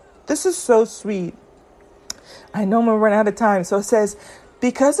throat. This is so sweet. I know I'm going to run out of time. So it says,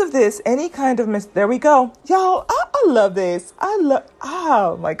 because of this, any kind of there we go. Y'all, I love this.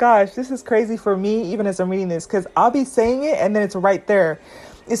 Oh my gosh, this is crazy for me, even as I'm reading this, because I'll be saying it and then it's right there.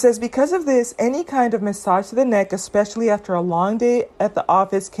 It says, because of this, any kind of massage to the neck, especially after a long day at the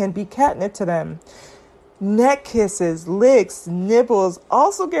office, can be catnip to them. Neck kisses, licks, nibbles,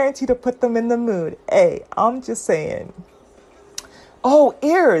 also guarantee to put them in the mood. Hey, I'm just saying. Oh,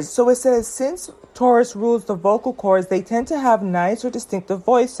 ears. So it says, since Taurus rules the vocal cords, they tend to have nice or distinctive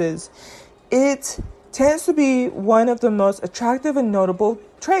voices. It tends to be one of the most attractive and notable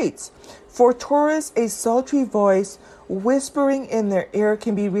traits. For Taurus, a sultry voice whispering in their ear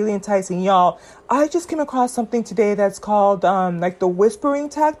can be really enticing. Y'all, I just came across something today that's called like the whispering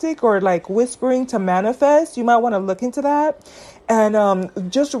tactic, or like whispering to manifest. You might want to look into that.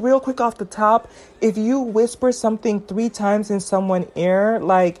 And just real quick off the top, if you whisper something 3 times in someone's ear,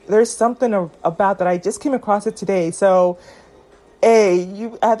 like there's something about that. I just came across it today. So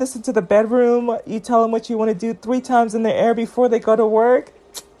you add this into the bedroom, you tell them what you want to do 3 times in their ear before they go to work.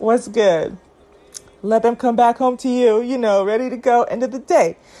 What's good? Let them come back home to you, ready to go, end of the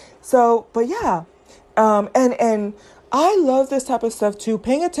day. So, but yeah. And I love this type of stuff too.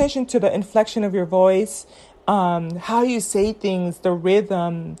 Paying attention to the inflection of your voice, how you say things, the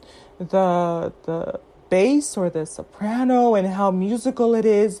rhythm, the bass or the soprano, and how musical it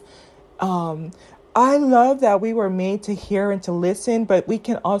is. I love that we were made to hear and to listen, but we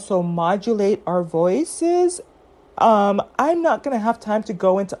can also modulate our voices. I'm not going to have time to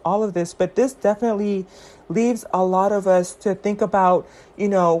go into all of this, but this definitely leaves a lot of us to think about,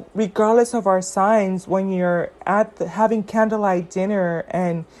 regardless of our signs, when you're having candlelight dinner,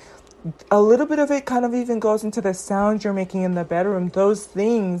 and a little bit of it kind of even goes into the sounds you're making in the bedroom. Those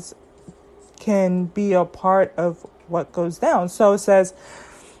things can be a part of what goes down. So it says,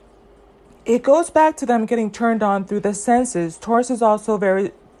 it goes back to them getting turned on through the senses. Taurus is also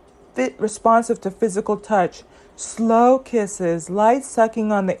very responsive to physical touch. Slow kisses, light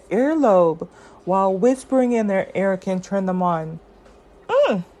sucking on the earlobe while whispering in their ear can turn them on.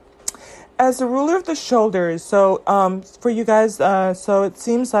 As the ruler of the shoulders, so for you guys, so it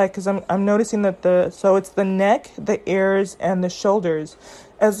seems like, because I'm noticing that so it's the neck, the ears, and the shoulders.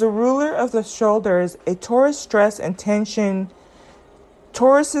 As the ruler of the shoulders, Taurus's stress and tension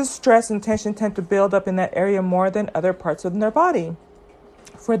tend to build up in that area more than other parts of their body.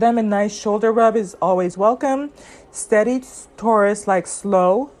 For them, a nice shoulder rub is always welcome. Steady Taurus like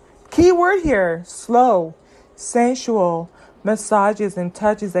slow. Key word here, slow, sensual massages and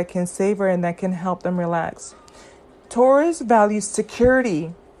touches that can savor and that can help them relax. Taurus values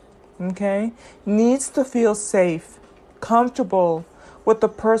security, needs to feel safe, comfortable with the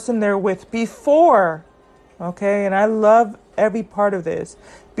person they're with before, and I love every part of this,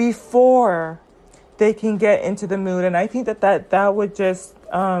 before they can get into the mood. And I think that would just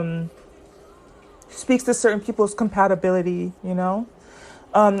speaks to certain people's compatibility,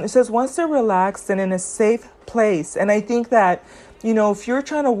 It says once they're relaxed and in a safe place. And I think that, if you're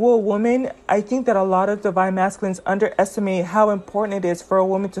trying to woo a woman, I think that a lot of divine masculines underestimate how important it is for a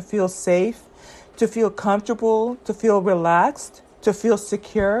woman to feel safe, to feel comfortable, to feel relaxed, to feel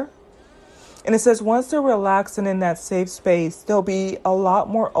secure. And it says once they're relaxed and in that safe space, they'll be a lot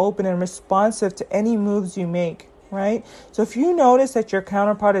more open and responsive to any moves you make, right? So if you notice that your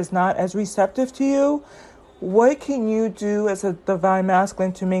counterpart is not as receptive to you, what can you do as a divine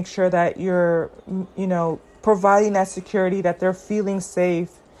masculine to make sure that you're, providing that security, that they're feeling safe,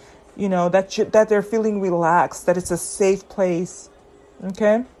 that they're feeling relaxed, that it's a safe place,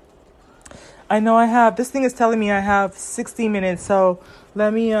 okay? I know I have. This thing is telling me I have 60 minutes. So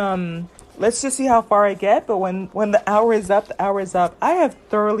let me let's just see how far I get. But when the hour is up, the hour is up. I have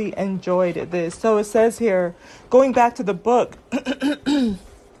thoroughly enjoyed this. So it says here, going back to the book,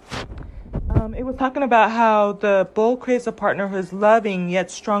 it was talking about how the bull craves a partner who is loving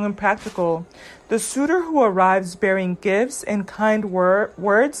yet strong and practical. The suitor who arrives bearing gifts and kind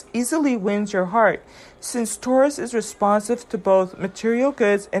words easily wins your heart, since Taurus is responsive to both material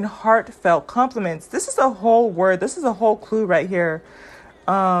goods and heartfelt compliments. This is a whole word. This is a whole clue right here.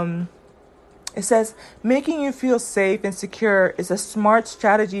 It says, making you feel safe and secure is a smart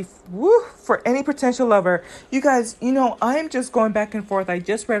strategy for any potential lover. You guys, I'm just going back and forth. I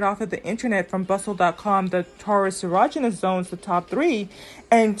just read off of the internet from bustle.com, the Taurus erogenous zones, the top 3,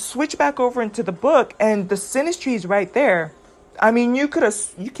 and switch back over into the book, and the synastry is right there. I mean, you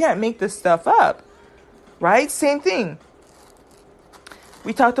can't make this stuff up, right? Same thing.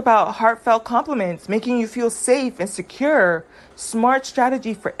 We talked about heartfelt compliments, making you feel safe and secure. Smart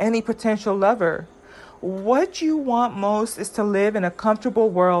strategy for any potential lover. What you want most is to live in a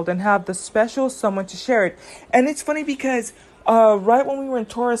comfortable world and have the special someone to share it. And it's funny because right when we were in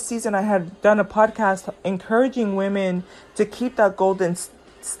Taurus season, I had done a podcast encouraging women to keep that golden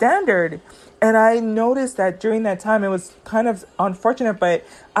standard. And I noticed that during that time, it was kind of unfortunate, but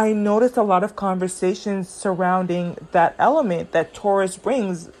I noticed a lot of conversations surrounding that element that Taurus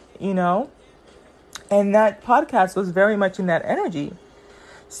brings, And that podcast was very much in that energy.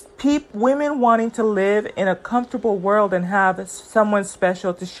 Women wanting to live in a comfortable world and have someone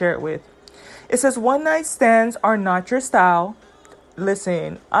special to share it with. It says, one night stands are not your style.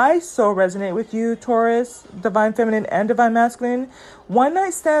 Listen, I so resonate with you, Taurus, divine feminine and divine masculine. One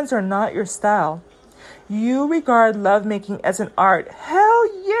night stands are not your style. You regard lovemaking as an art.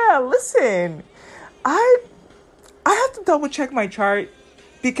 Hell yeah, listen. I have to double check my chart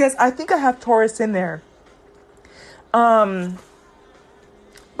because I think I have Taurus in there. But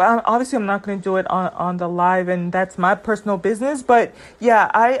obviously I'm not going to do it on the live, and that's my personal business. But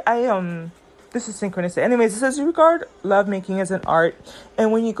yeah, this is synchronicity. Anyways, it says you regard lovemaking as an art,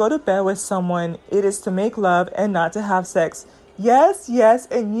 and when you go to bed with someone, it is to make love and not to have sex. Yes, yes,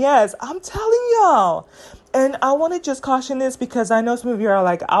 and yes. I'm telling y'all. And I want to just caution this because I know some of you are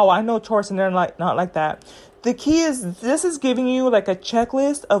like, oh, I know Taurus and they're like not like that. The key is this is giving you like a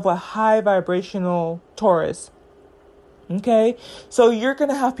checklist of a high vibrational Taurus. Okay, so you're going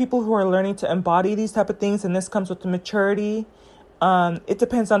to have people who are learning to embody these type of things, and this comes with the maturity. It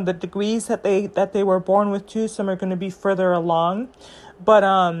depends on the degrees that they were born with too. Some are going to be further along,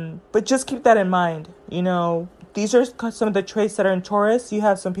 but just keep that in mind. These are some of the traits that are in Taurus. You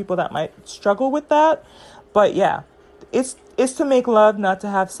have some people that might struggle with that, but yeah, it's to make love, not to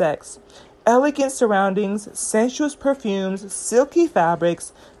have sex. Elegant surroundings, sensuous perfumes, silky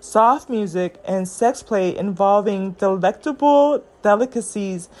fabrics, soft music, and sex play involving delectable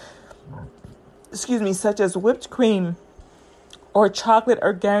delicacies, such as whipped cream or chocolate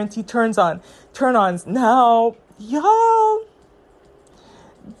are guaranteed turn-ons. Now, y'all,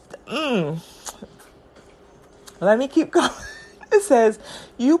 let me keep going. It says,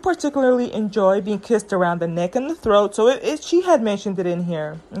 you particularly enjoy being kissed around the neck and the throat. So she had mentioned it in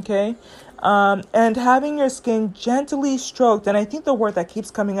here, okay? And having your skin gently stroked. And I think the word that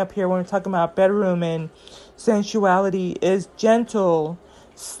keeps coming up here when we're talking about bedroom and sensuality is gentle,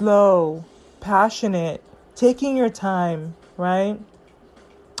 slow, passionate, taking your time, right?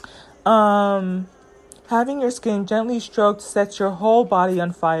 Having your skin gently stroked sets your whole body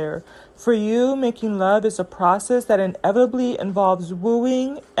on fire. For you, making love is a process that inevitably involves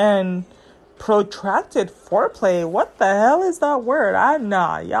wooing and protracted foreplay. What the hell is that word?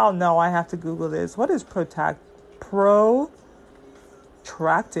 Y'all know I have to Google this. What is protracted?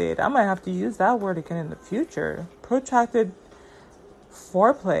 I might have to use that word again in the future. Protracted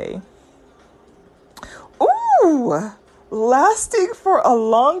foreplay. Ooh! Lasting for a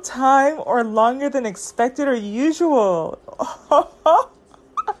long time or longer than expected or usual.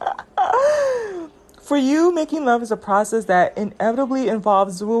 For you, making love is a process that inevitably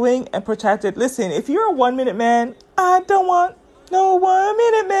involves wooing and protracted. Listen, if you're a 1 minute man, I don't want no 1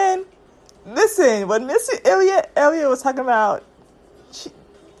 minute man. Listen, when Mr. Elliot was talking about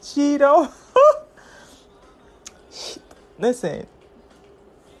Cheeto, listen.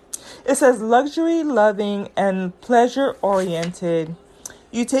 It says luxury loving and pleasure oriented.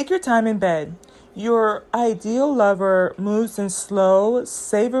 You take your time in bed. Your ideal lover moves in slowly,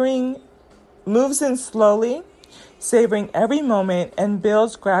 savoring every moment and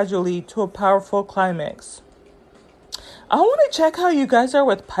builds gradually to a powerful climax. I want to check how you guys are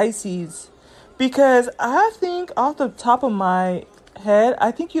with Pisces, because I think off the top of my head,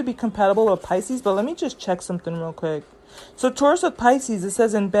 I think you'd be compatible with Pisces, but let me just check something real quick. So Taurus with Pisces, it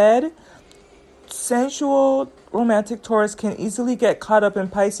says in bed, sensual romantic Taurus can easily get caught up in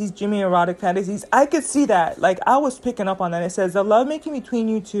Pisces dreamy erotic fantasies. I could see that. Like, I was picking up on that. It says the lovemaking between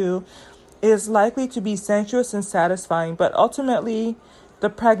you two is likely to be sensuous and satisfying, but ultimately the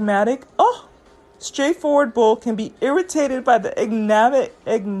pragmatic, straightforward bull can be irritated by the enigmatic,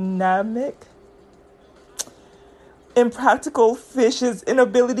 impractical fish's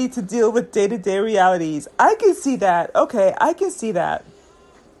inability to deal with day-to-day realities. I can see that. Okay, I can see that.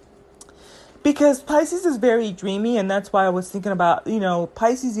 Because Pisces is very dreamy, and that's why I was thinking about,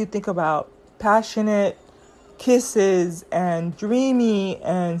 Pisces, you think about passionate kisses and dreamy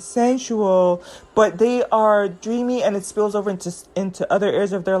and sensual, but they are dreamy and it spills over into other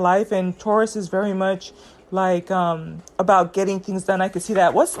areas of their life. And Taurus is very much like about getting things done. I could see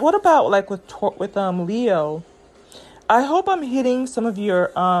that. What about like with Leo? I hope I'm hitting some of your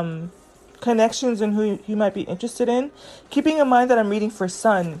connections and who you might be interested in. Keeping in mind that I'm reading for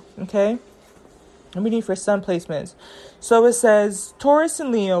Sun, okay? I'm reading for Sun placements. So it says, Taurus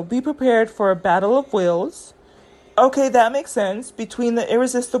and Leo, be prepared for a battle of wills. Okay, that makes sense. Between the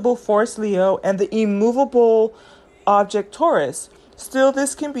irresistible force Leo and the immovable object Taurus. Still,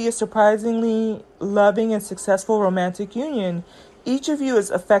 this can be a surprisingly loving and successful romantic union. Each of you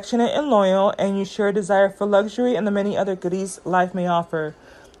is affectionate and loyal, and you share a desire for luxury and the many other goodies life may offer.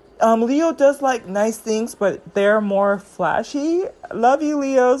 Leo does like nice things, but they're more flashy. Love you,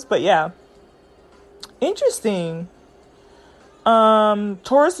 Leos, but yeah. Interesting.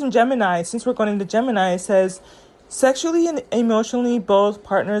 Taurus and Gemini, since we're going into Gemini, it says, sexually and emotionally, both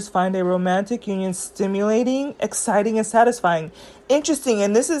partners find a romantic union stimulating, exciting, and satisfying. Interesting,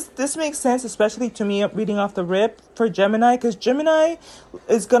 and this makes sense, especially to me reading off the rip for Gemini, because Gemini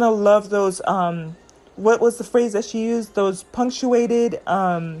is gonna love those. What was the phrase that she used? Those punctuated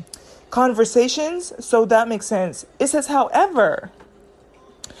conversations. So that makes sense. It says, however,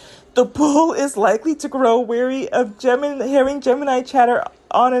 the bull is likely to grow weary of hearing Gemini chatter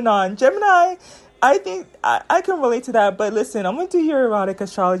on and on. Gemini, I think I can relate to that. But listen, I'm going to do your erotic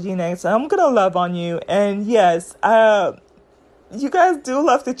astrology next. I'm going to love on you. And yes, you guys do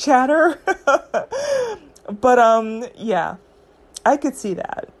love to chatter. But yeah, I could see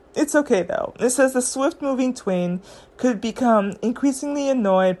that. It's okay, though. It says the swift-moving twin could become increasingly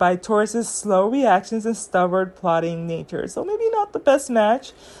annoyed by Taurus's slow reactions and stubborn, plotting nature. So maybe not the best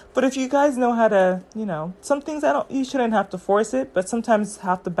match, but if you guys know how to, some things you shouldn't have to force it, but sometimes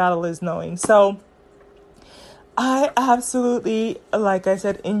half the battle is knowing. So I absolutely, like I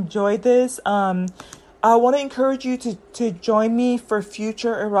said, enjoyed this. I want to encourage you to join me for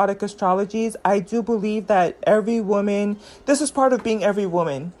future erotic astrologies. I do believe that every woman, this is part of being every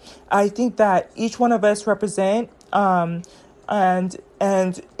woman. I think that each one of us represent, and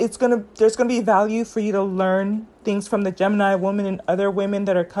there's gonna be value for you to learn things from the Gemini woman and other women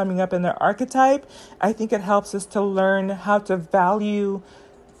that are coming up in their archetype. I think it helps us to learn how to value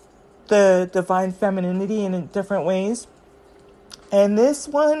the divine femininity in different ways. And this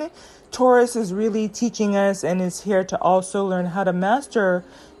one, Taurus is really teaching us and is here to also learn how to master,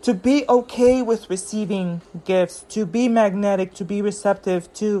 to be okay with receiving gifts, to be magnetic, to be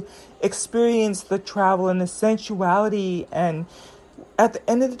receptive, to experience the travel and the sensuality. And at the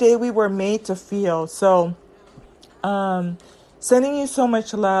end of the day, we were made to feel. So, sending you so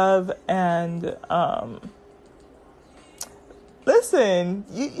much love and, listen,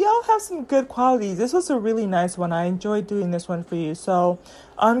 y'all have some good qualities. This was a really nice one. I enjoyed doing this one for you. So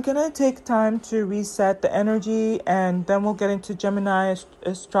I'm going to take time to reset the energy, and then we'll get into Gemini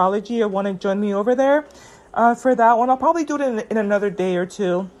astrology. I want to join me over there for that one. I'll probably do it in another day or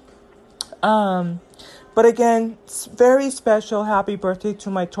two. But again, it's very special. Happy birthday to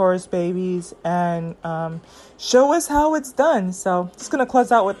my Taurus babies, and show us how it's done. So just going to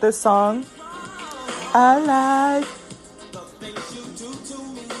close out with this song. I like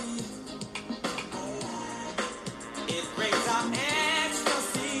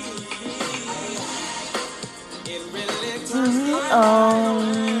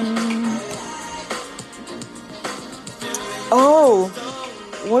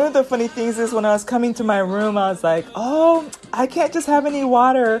one of the funny things is when I was coming to my room, I was like, I can't just have any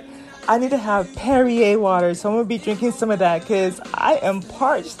water. I need to have Perrier water. So I'm going to be drinking some of that because I am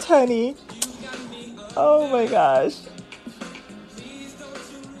parched, honey. Oh my gosh.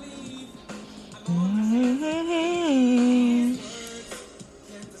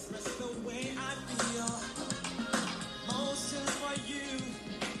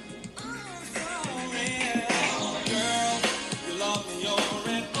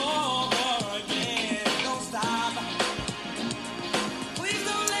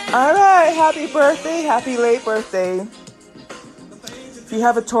 All right, happy birthday, happy late birthday. If you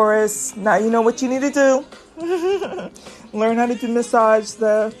have a Taurus, now you know what you need to do. Learn how to do massage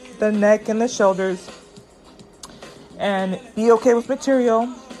the neck and the shoulders. And be okay with material.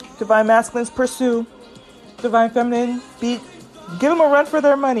 Divine masculines pursue. Divine feminine give them a run for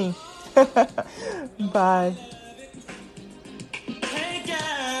their money. Bye.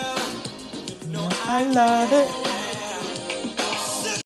 I love it.